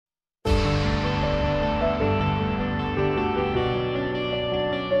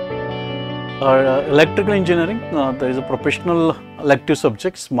Electrical engineering, there is a professional elective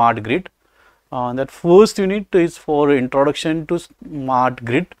subject, smart grid. That first unit is for introduction to smart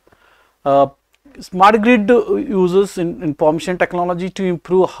grid. Smart grid uses information technology to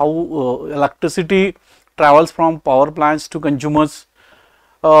improve how electricity travels from power plants to consumers.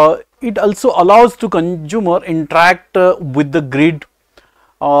 It also allows to consumer interact with the grid,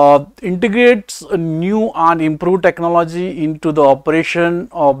 integrates a new and improved technology into the operation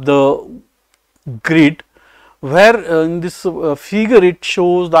of the grid, where in this figure it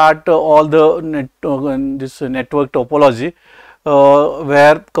shows that all the this network topology,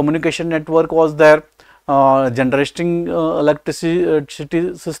 where communication network was there, generating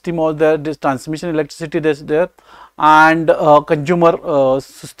electricity system was there, this transmission electricity is there, and consumer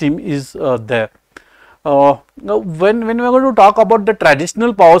system is there. Now when we are going to talk about the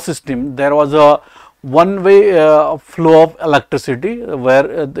traditional power system, there was a one-way flow of electricity,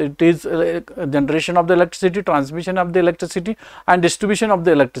 where it is generation of the electricity, transmission of the electricity, and distribution of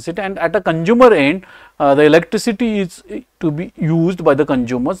the electricity. And at a consumer end, the electricity is to be used by the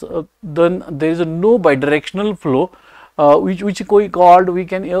consumers. Then there is a no bidirectional flow, which we called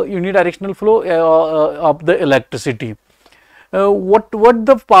unidirectional flow of the electricity. What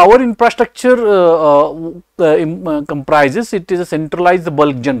the power infrastructure comprises, it is a centralized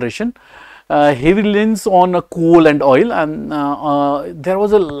bulk generation, heavy reliance on coal and oil, and there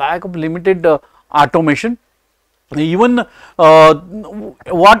was a lack of limited automation. Even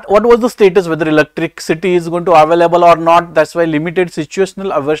what was the status, whether electricity is going to available or not, that's why limited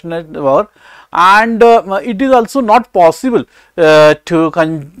situational awareness were, and it is also not possible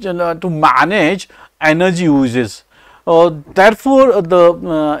to manage energy uses. Therefore,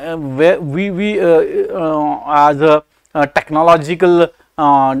 we as a technological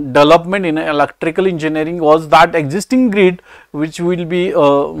development in electrical engineering was that existing grid which will be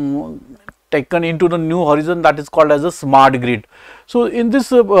taken into the new horizon, that is called as a smart grid. So in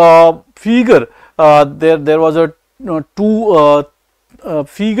this figure, there was a two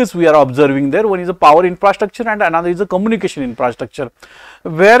figures we are observing there. One is a power infrastructure and another is a communication infrastructure,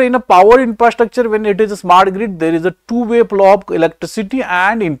 where in a power infrastructure, when it is a smart grid, there is a two-way flow of electricity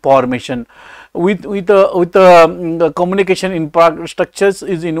and information. With the communication infrastructures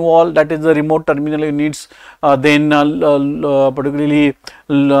is involved, that is the remote terminal units, then particularly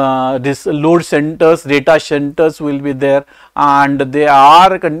this load centers, data centers will be there, and they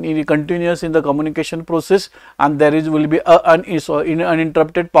are continuous in the communication process, and there will be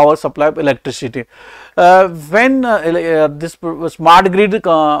uninterrupted power supply of electricity. When this smart grid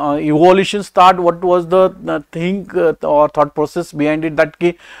evolution start, what was the thing or thought process behind it, that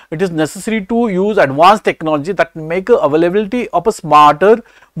it is necessary to use advanced technology that make availability of a smarter,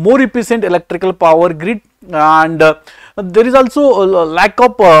 more efficient electrical power grid, and there is also a lack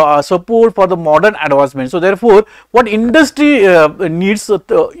of support for the modern advancement. So therefore, what industry needs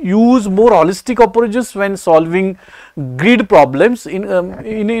use more holistic approaches when solving grid problems. In a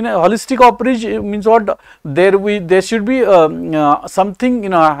holistic approach means what, there should be something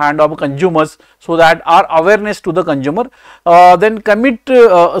in a hand of consumers, so that our awareness to the consumer, then commit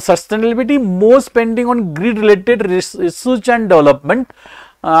sustainability, more spending on grid related research and development,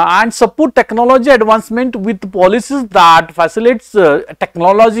 and support technology advancement with policies that facilitates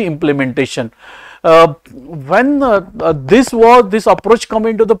technology implementation. When this approach come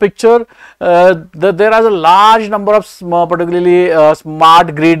into the picture, there are a large number of particularly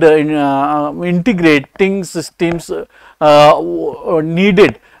smart grid integrating systems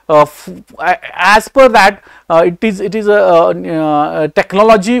needed. As per that, it is a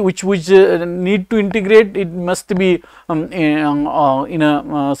technology which need to integrate. It must be in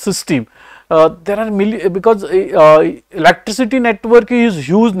a system. There are because electricity network is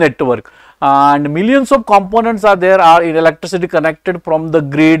huge network, and millions of components are there in electricity connected from the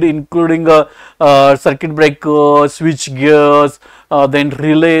grid, including circuit breaker, switch gears, then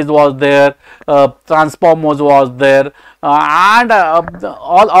relays was there, transformers was there, and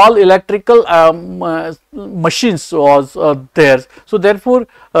all electrical machines was there. So therefore,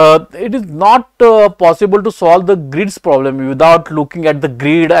 it is not possible to solve the grid's problem without looking at the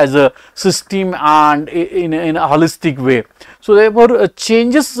grid as a system and in a holistic way. So therefore,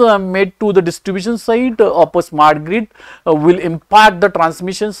 changes made to the distribution side of a smart grid will impact the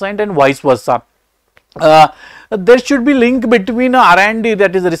transmission side and vice versa. Uh, there should be link between R&D,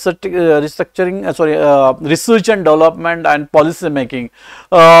 that is research and development, and policy making,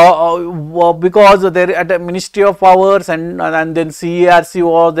 because there at the Ministry of Powers and then CERC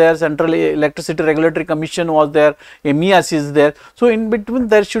was there, Central Electricity Regulatory Commission was there, MERC is there. So in between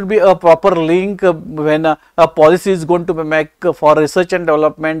there should be a proper link when a policy is going to be made for research and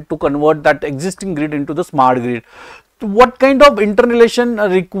development to convert that existing grid into the smart grid. What kind of interrelation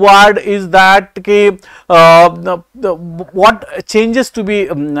required is that what changes to be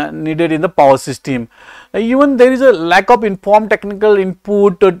needed in the power system. Even there is a lack of informed technical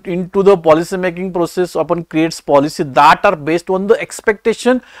input into the policy making process often creates policy that are based on the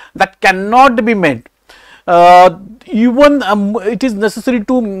expectation that cannot be met. Even it is necessary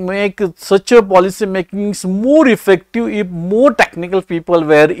to make such a policy makings more effective if more technical people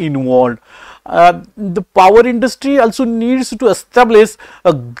were involved. The power industry also needs to establish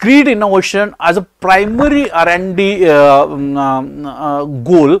a grid innovation as a primary R&D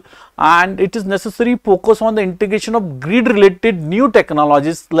goal, and it is necessary focus on the integration of grid related new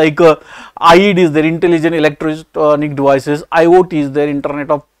technologies like IEDs, their intelligent electronic devices, IoT is their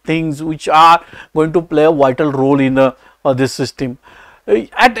Internet of Things, which are going to play a vital role in this system.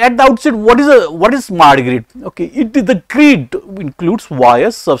 At the outset, what is smart grid? Okay, the grid includes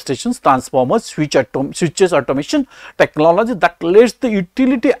wires, substations, transformers, switches, automation technology that lets the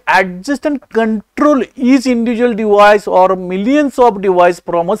utility adjust and control each individual device or millions of devices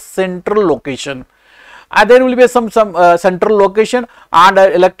from a central location. There will be some central location and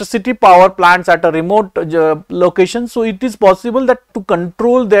electricity power plants at a remote location. So it is possible that to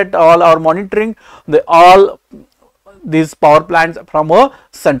control that all or monitoring all these power plants from a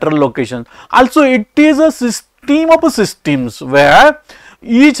central location. Also, it is a system of systems where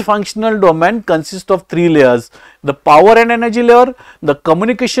each functional domain consists of three layers: the power and energy layer, the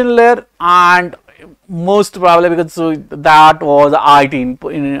communication layer, and most probably because that was IT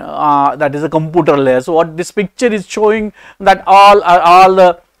that is a computer layer. So what this picture is showing, that all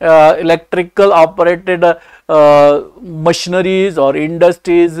the electrical operated machineries or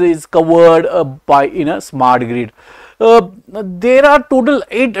industries is covered by in a smart grid. There are total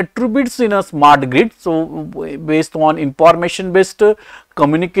 8 attributes in a smart grid. So based on information based,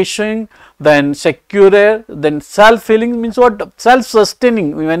 communication, then secure, then self-healing means what?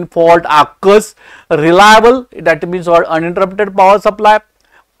 Self-sustaining when fault occurs, reliable, that means what? Uninterrupted power supply,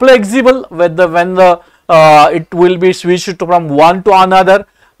 flexible when it will be switched from one to another,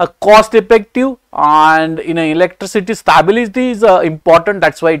 cost effective, and in electricity stability is important,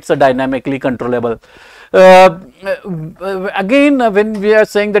 that's why it's dynamically controllable. Again, when we are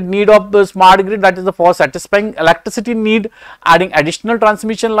saying that need of the smart grid, that is for satisfying electricity need, adding additional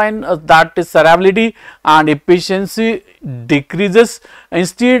transmission line, that is servability and efficiency decreases.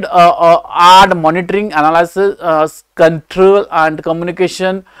 Instead, add monitoring, analysis, control and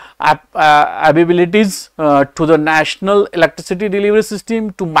communication abilities to the national electricity delivery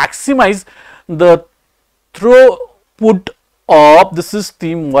system to maximize the throughput of the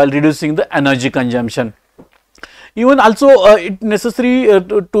system while reducing the energy consumption. Even also it necessary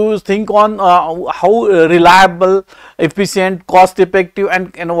to think on how reliable, efficient, cost effective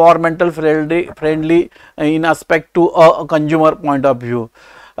and environmental friendly in aspect to a consumer point of view.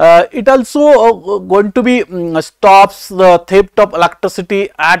 It also going to be stops the theft of electricity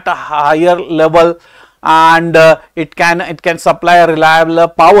at a higher level, and it can supply a reliable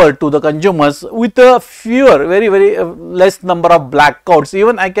power to the consumers with a fewer, very less number of blackouts.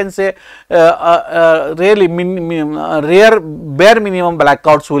 Even I can say rare bare minimum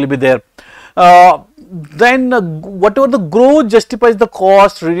blackouts will be there. Then whatever the growth justifies the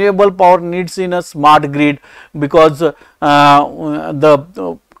cost, renewable power needs in a smart grid, because the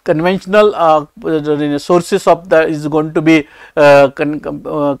conventional sources of that is going to be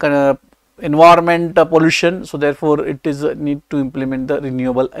environment pollution. So therefore it is need to implement the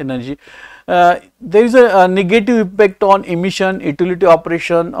renewable energy. There is a negative impact on emission, utility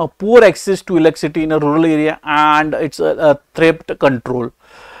operation, poor access to electricity in a rural area, and it's a theft control.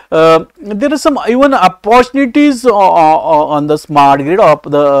 There are some even opportunities on the smart grid of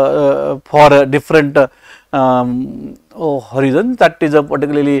the for different horizon, that is a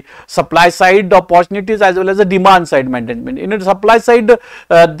particularly supply side opportunities as well as the demand side management. In the supply side,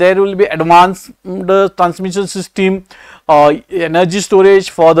 there will be advanced transmission system, energy storage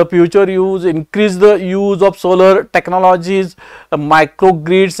for the future use, increase the use of solar technologies,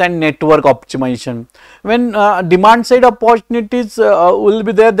 microgrids and network optimization. When demand side opportunities will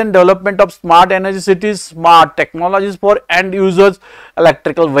be there, then development of smart energy cities, smart technologies for end users,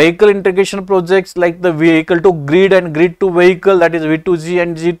 electrical vehicle integration projects like the vehicle to grid and grid grid to vehicle, that is V2G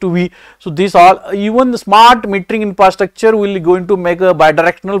and G2V. So these all, even the smart metering infrastructure will going to make a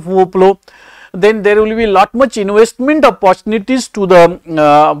bidirectional flow. Then there will be lot much investment opportunities to the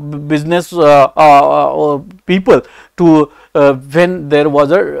business people to when there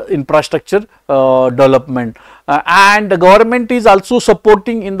was a infrastructure development, and the government is also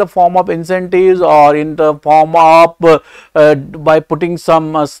supporting in the form of incentives or in the form of by putting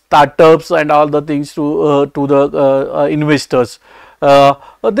some startups and all the things to the investors.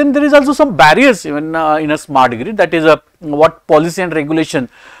 Then there is also some barriers even in a smart grid, that is what policy and regulation,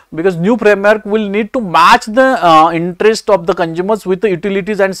 because new framework will need to match the interest of the consumers with the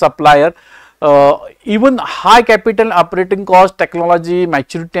utilities and supplier. Even high capital operating cost, technology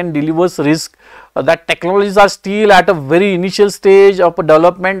maturity and delivers risk, that technologies are still at a very initial stage of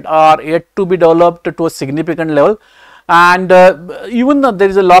development, are yet to be developed to a significant level, and even there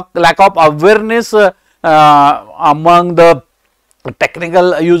is a lack of awareness among the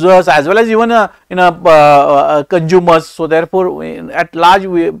technical users as well as even consumers. So therefore, at large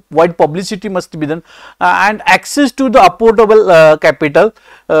wide publicity must be done, and access to the affordable capital,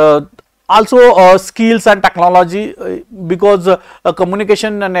 also skills and technology, because a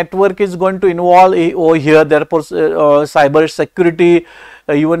communication network is going to involve over here. Therefore, cyber security,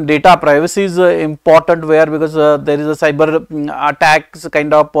 even data privacy is important, where because there is a cyber attacks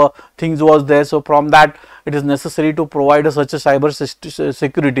kind of things was there. So from that it is necessary to provide such a cyber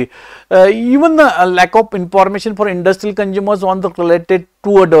security. Even the lack of information for industrial consumers on the related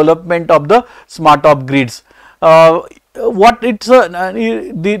to a development of the smart off grids. What it's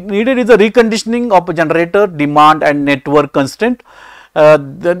needed is a reconditioning of a generator demand and network constraint.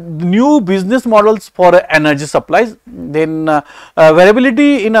 The new business models for energy supplies, then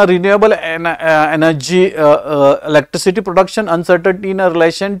variability in a renewable energy electricity production, uncertainty in a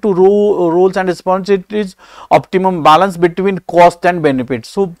relation to roles and responsibilities, optimum balance between cost and benefits.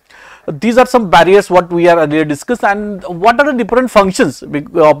 So these are some barriers what we are earlier discussed. And what are the different functions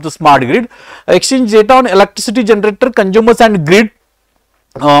of the smart grid? Exchange data on electricity generator, consumers and grid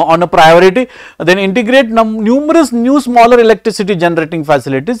on a priority, then integrate numerous new smaller electricity generating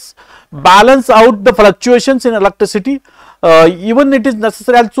facilities, balance out the fluctuations in electricity. Even it is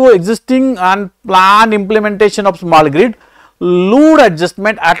necessary also existing and planned implementation of smart grid, load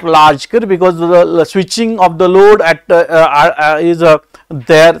adjustment at large scale, because the switching of the load at is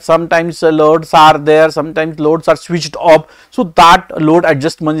there, sometimes loads are there, sometimes loads are switched off. So that load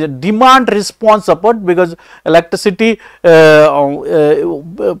adjustment, demand response support, because electricity for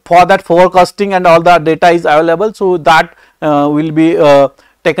that forecasting and all the data is available. So that will be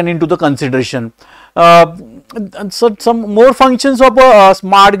taken into the consideration. And so some more functions of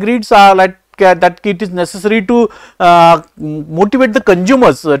smart grids are like that it is necessary to motivate the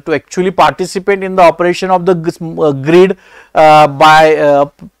consumers to actually participate in the operation of the grid by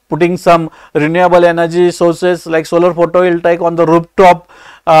putting some renewable energy sources like solar photovoltaic on the rooftop.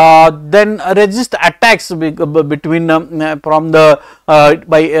 Then resist attacks between from the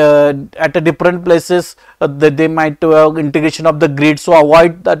at a different places, that they might integration of the grid. So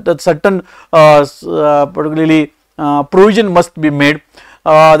avoid that certain particularly provision must be made.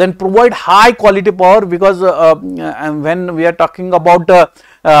 Then provide high quality power, because when we are talking about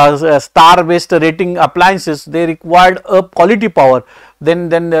star based rating appliances, they required a quality power. Then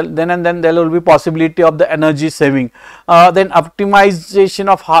there will be possibility of the energy saving. Then optimization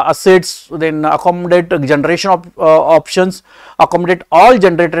of assets, then accommodate generation of options, accommodate all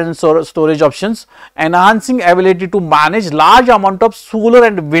generator and storage options, enhancing ability to manage large amount of solar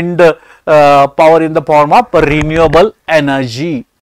and wind power in the form of renewable energy.